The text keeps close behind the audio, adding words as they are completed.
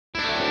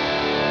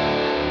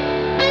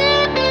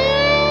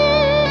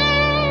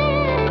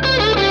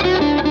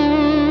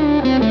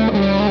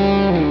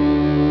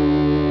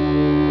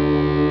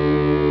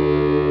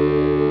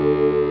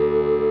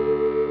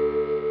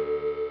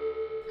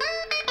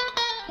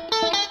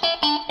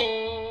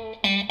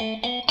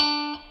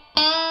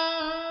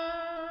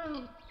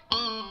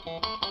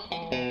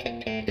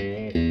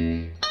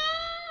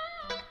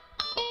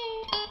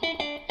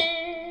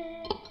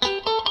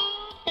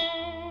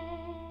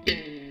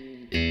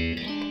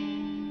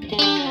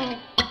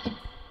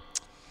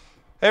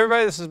Hey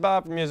everybody, this is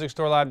Bob from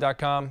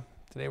MusicStoreLive.com.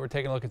 Today we're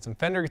taking a look at some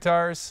Fender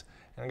guitars,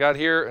 and I got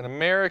here an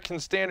American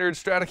Standard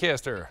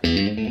Stratocaster.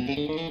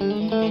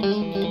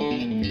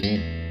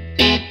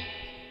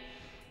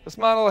 This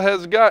model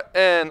has got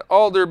an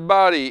alder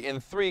body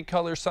in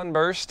 3-color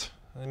sunburst,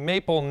 a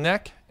maple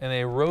neck, and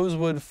a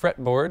rosewood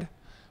fretboard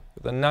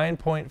with a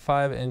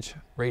 9.5-inch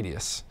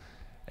radius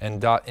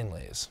and dot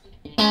inlays.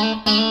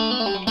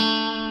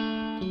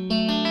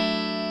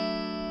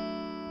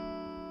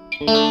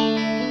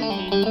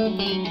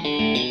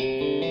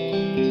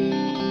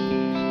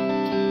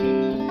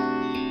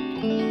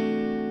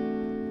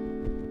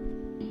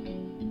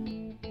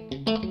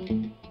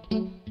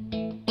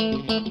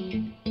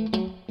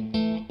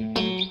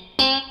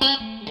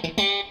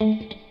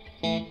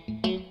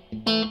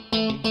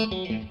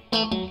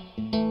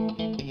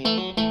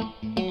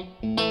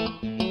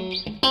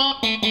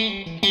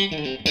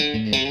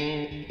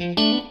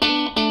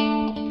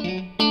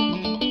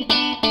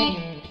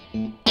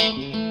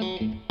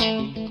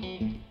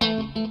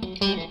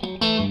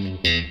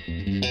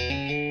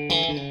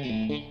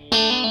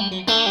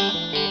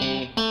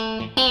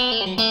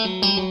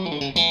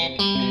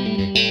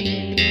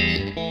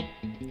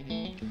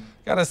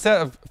 Got a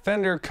set of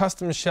Fender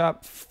Custom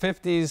Shop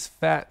 50s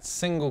fat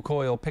single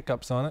coil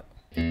pickups on it.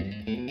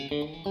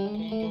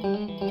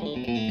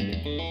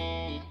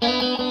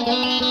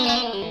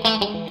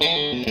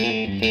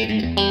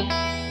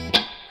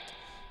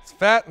 It's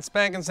fat and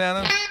spanking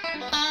sounding.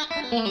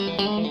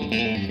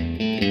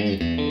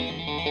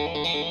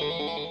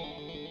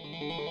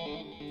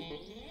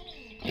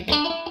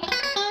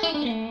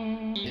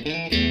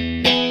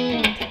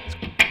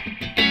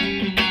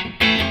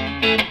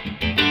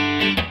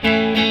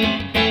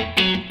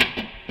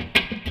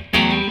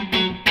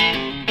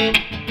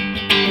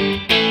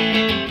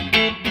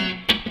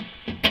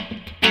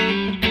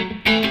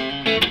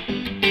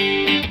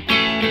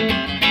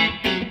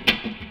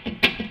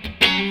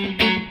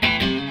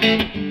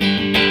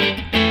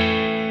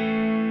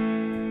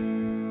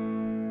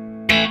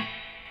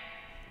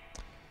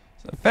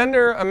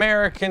 Fender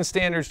American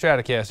Standard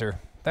Stratocaster.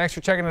 Thanks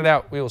for checking it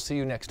out. We will see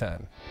you next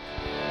time.